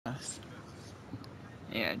house.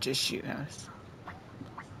 Yeah, just shoot house.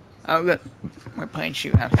 Oh look, we're playing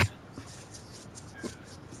shoot house.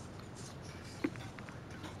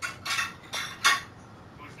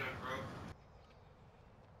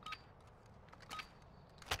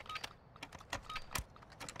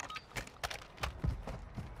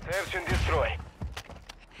 Search and destroy.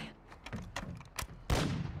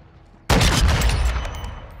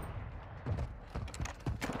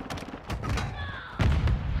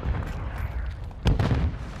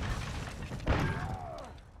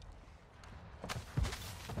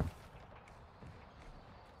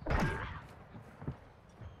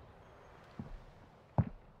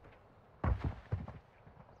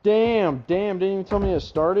 Damn, didn't even tell me it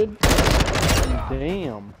started.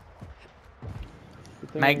 Damn.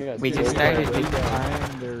 Mike, we just started.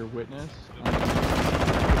 Behind their witness.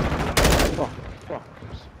 Fuck.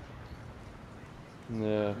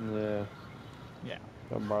 Yeah. Yeah.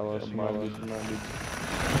 Got Barlos.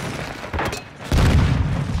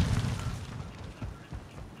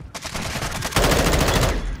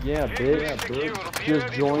 Yeah, bitch.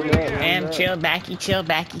 Just join up. Damn, chill backy.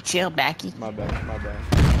 My bad.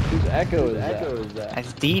 Whose echo is that?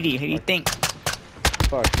 That's Dee Dee. Who do you think?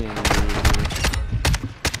 Fucking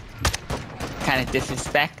Kind of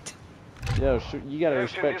disrespect. Yo, you gotta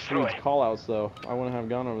respect Swede's callouts though. I wouldn't have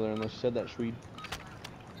gone over there unless you said that, Swede.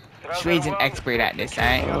 Swede's an expert at this,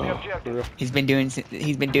 alright? For real. He's been doing it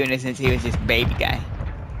since he was just a baby guy.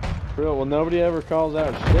 For real. Well, nobody ever calls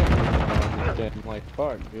out shit on this game. Like,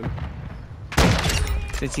 fuck, dude.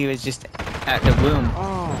 Since he was just at the womb.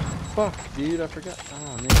 Oh, fuck, dude. I forgot.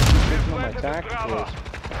 Oh, man. I'm on my tacticals.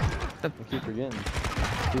 I keep forgetting.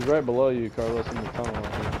 He's right below you, Carlos, in the tunnel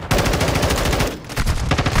right here.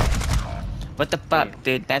 What the fuck,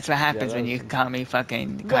 dude? That's what happens when you call me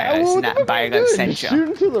fucking Carlos, not Barlow Central.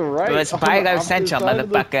 Shooting to the right. It was Barlow Central,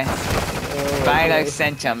 motherfucker. Barlow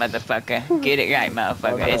Central, motherfucker. Get it right,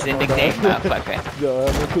 motherfucker. It's in the game, motherfucker.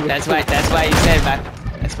 That's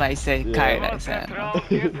why you said Carlos.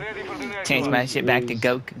 Change my shit back to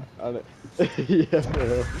Goku. Yeah,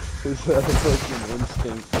 bro. It's a fucking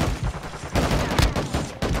instinct.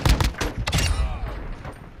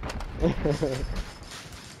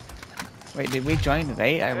 Wait, did we join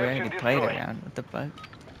late? I already played around. What the fuck?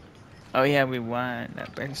 Oh yeah, we won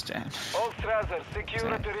that first round. All Strasser, secure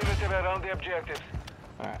the perimeter around the objectives.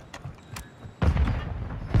 Alright.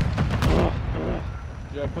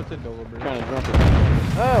 Yeah, I put the delivery. Kind of drunk it.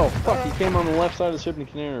 Oh, fuck, he came on the left side of the shipping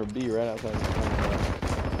container, or B, right outside the container.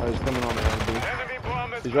 Oh, he's coming on the end, B.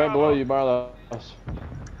 He's right below you, Barlow.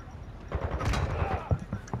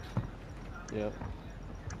 Yep.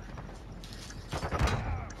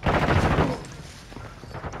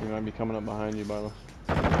 He might be coming up behind you, Barlow.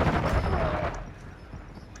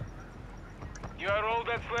 You are all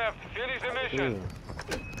that's left. Finish the mission. Ew.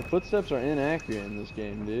 The footsteps are inaccurate in this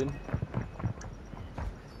game, dude.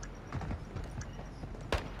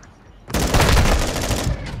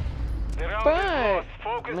 Fuck!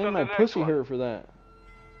 I made my pussy hurt for that.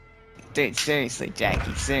 Dude, seriously,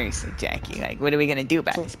 Jackie. Like, what are we gonna do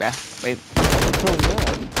about this, bro? Wait.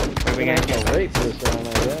 What are we gonna do? Rape this round,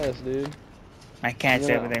 I guess, dude. My cat's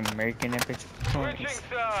over there murking every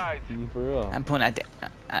For real. I'm pulling out the.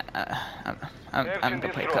 I'm gonna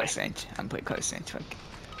play close range. Fuck.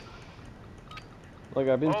 Look,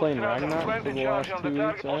 I've been playing Ragnarok for the last 2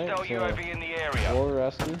 weeks, right? So, or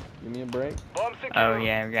Rusty, give me a break. Oh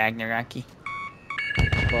yeah, Ragnarocky.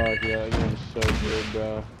 Fuck yeah, that game's so good,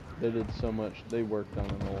 bro. They did so much. They worked on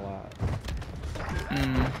it a lot.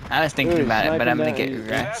 I was thinking about it, but I'm gonna get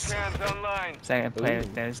rest. So I can play Ooh.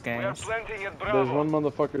 with those guys. There's one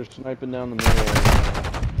motherfucker sniping down the middle right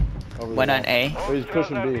now. Over One there. on A. Oh, he's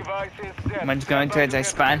pushing B. One's going towards our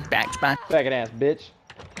spawn. Back spawn. Faggot ass bitch.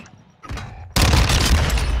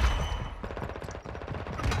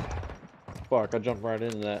 Fuck, I jumped right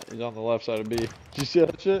into that. He's on the left side of B. Did you see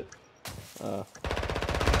that shit?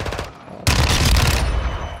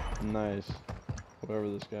 Nice. Whoever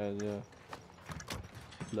this guy is, yeah.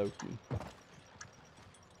 Loki.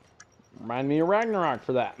 Remind me of Ragnarok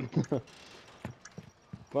for that.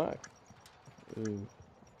 Fuck. Ooh.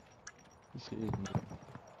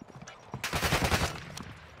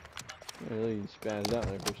 Really spazzed out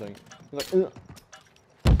there for a second. He's like, ugh.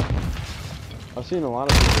 I've seen a lot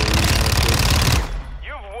of people use that shit.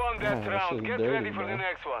 You've won that round. Get dirty, ready for bro. the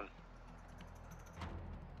next one.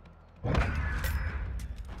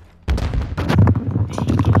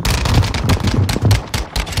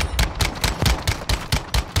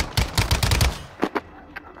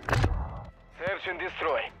 Search and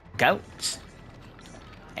destroy. Goats.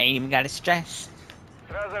 Ain't even gotta stress.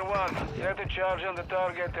 Trazer 1, set a charge on the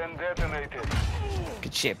target and detonate it.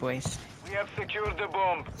 Good shit, boys. We have secured the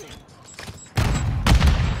bomb.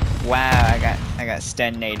 Wow, I got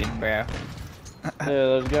stun-nated, bro. Yeah,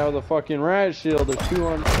 there's a guy with a fucking riot shield. There's 2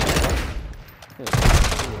 on.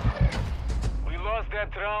 We lost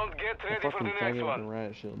that round. Get ready for the next Fucking one.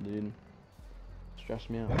 riot shield, dude. Stress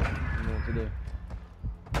me out. I don't know what to do.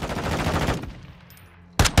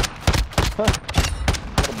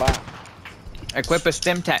 What a bot. Equip a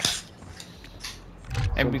stim tech.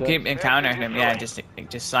 And we Stim keep tech? encountering him. Yeah, just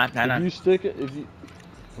slap that If on. you stick it,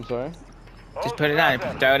 I'm sorry? Just put it on.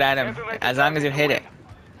 Throw it at him. As long as you hit it.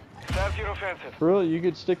 Start your offensive. For real, you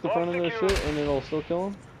could stick the front of this shit and it'll still kill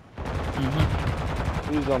him?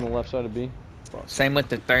 He's on the left side of B. Fuck. Same with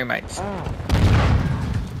the thermites.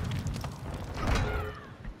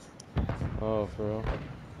 Oh, for real?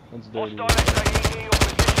 That's dirty.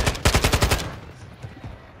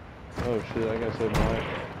 Oh shit, I gotta save my life.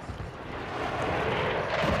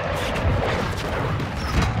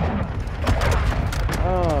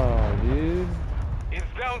 Oh, dude.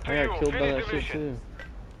 It's down to I you. got killed by Finish that the shit mission. too.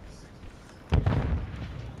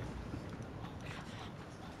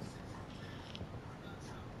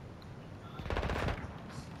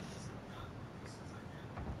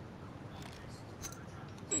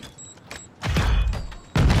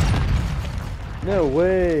 No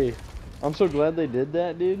way! I'm so glad they did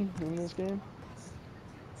that, dude, in this game.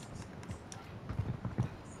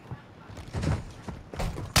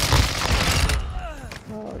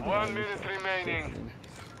 Oh, 1 minute remaining.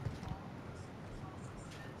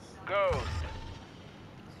 Go.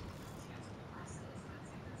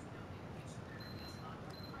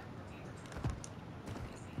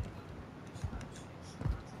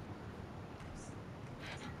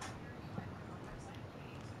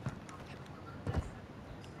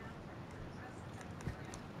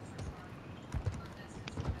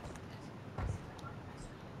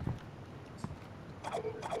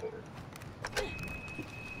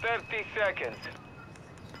 Seconds.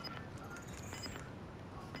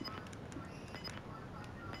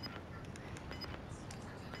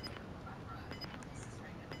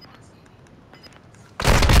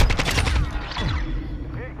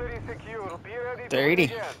 Victory secure. Be ready to 30.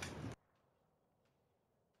 begin.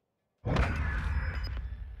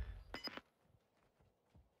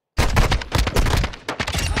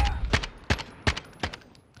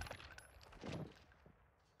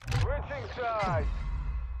 Switching sides.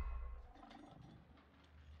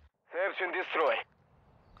 Search and destroy.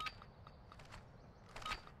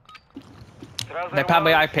 They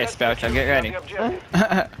probably are pissed, bro, so get ready. Oh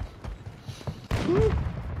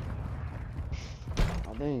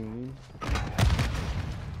dang, dude.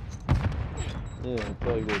 Yeah,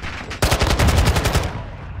 probably good.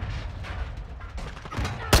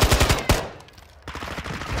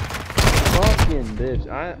 Fucking bitch.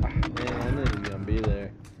 Man, I knew he was gonna be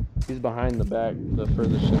there. He's behind the back, the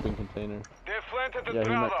furthest shipping container. Yeah, he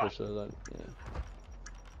might push those out. Yeah.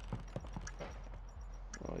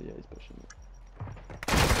 Oh yeah, he's pushing it.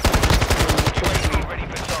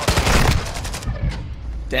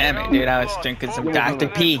 Damn it, dude, I was drinking some Dr.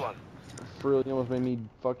 P. For real, you almost made me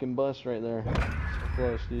fucking bust right there. So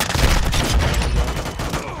close, dude.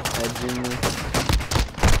 Edging me.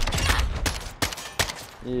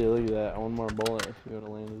 Yeah, look at that. One more bullet if you would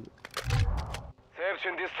have landed it. Search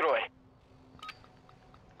and destroy.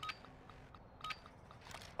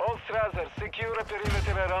 All Strasser, secure a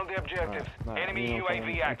perimeter around the objectives. Enemy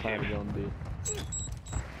UAV active.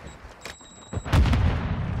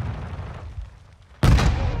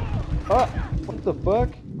 Oh, what the fuck?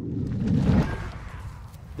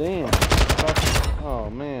 Damn. Oh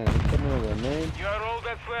man, you put me with a nade. You are all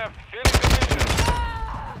that's left. Finish the mission.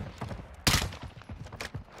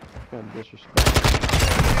 Kind of disrespect.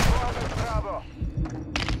 Bravo.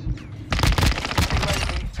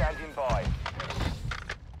 UAV standing by.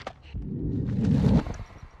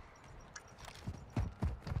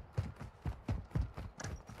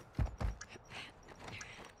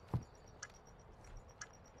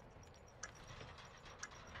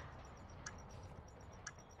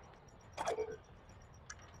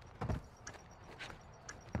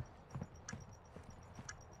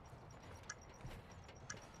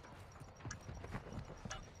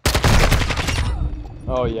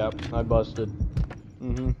 Oh yeah, I busted.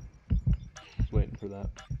 Just waiting for that.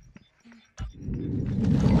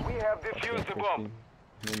 We have defused the bomb.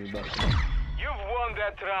 Maybe busted. You've won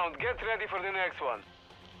that round. Get ready for the next one.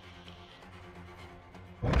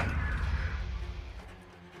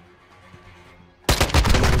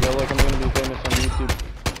 Go look, I'm gonna be famous on YouTube.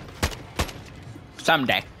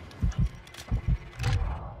 Someday.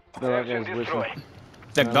 No, that guy's wishing.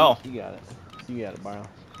 The goal. You got it. You got it, Barlow.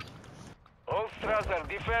 All Strasser,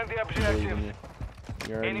 defend the objective.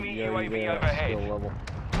 You're Enemy already UAV there at overhead. skill level.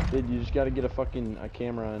 Dude, you just gotta get a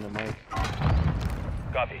camera and a mic.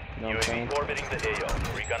 Copy. You know what I'm saying? UAV orbiting the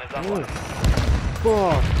AO. Recon is online.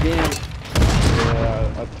 Fuck, damn.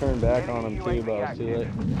 Yeah, I turned back on him too, but I was too late.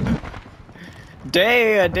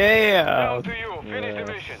 Damn. Down to you. Finish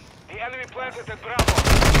the mission. The enemy planted at Bravo.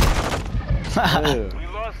 Dude. We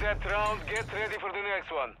lost that round. Get ready for the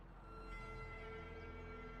next one.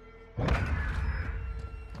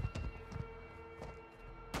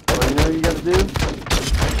 Well, you know what you gotta do?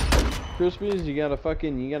 Crispies, you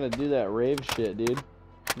gotta do that rave shit, dude.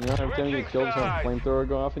 You know, every time you get killed, just have a flamethrower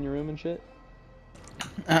go off in your room and shit?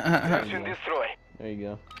 Search and destroy. There you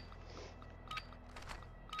go.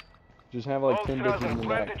 Just have like 10 bitches in the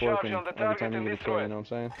back twerking every time you get a kill, you know what I'm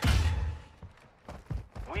saying?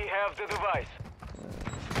 We have the device.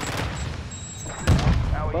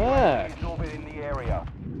 Our Fuck. UAV is orbiting the area.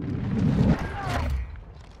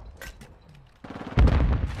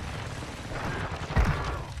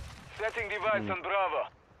 Setting device on Bravo.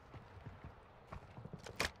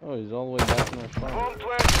 Oh, he's all the way back in our spot. Bomb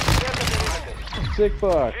plant set and delivered. Sick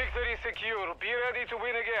fuck. Victory secure. Be ready to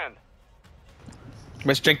win again.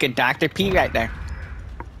 Was drinking Dr. P right there.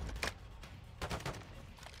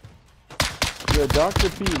 Yeah, Dr.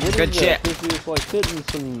 P, what is Good that? shit. It's like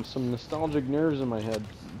hitting some nostalgic nerves in my head.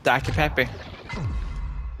 Dr. Pepper.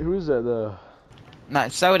 Who is that, though?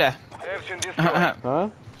 Not soda. Search and destroy. Huh?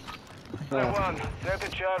 One. Set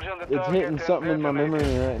a charge on the It's target hitting and something in my detonate memory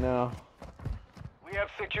it. right now. We have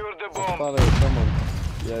secured the I bomb. thought it was someone.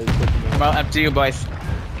 Yeah, he's hitting me. Well, up to you, boys.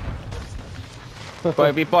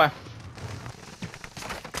 Boy, be boy.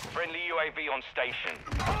 Friendly UAV on station.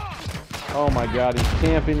 Oh my god, he's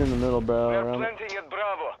camping in the middle, We bro. have Around. plenty at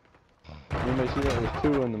Bravo. Anybody see that? There's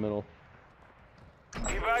two in the middle.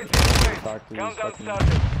 Device in place. Talk to these Countdown fucking-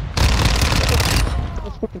 started.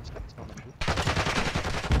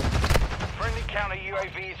 Friendly counter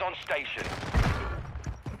UAV is on station.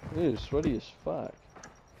 Dude, sweaty as fuck.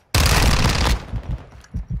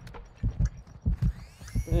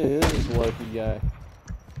 Yeah, this is a lucky guy.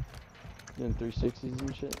 Doing 360s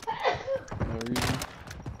and shit. For no reason.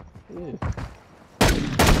 Yeah.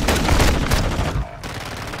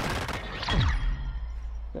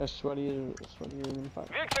 That's sweatier than fuck.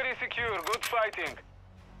 Victory secure. Good fighting.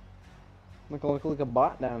 Look like a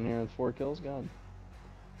bot down here with 4 kills. God.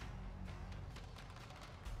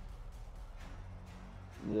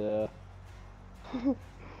 Yeah.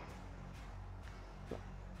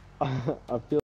 I feel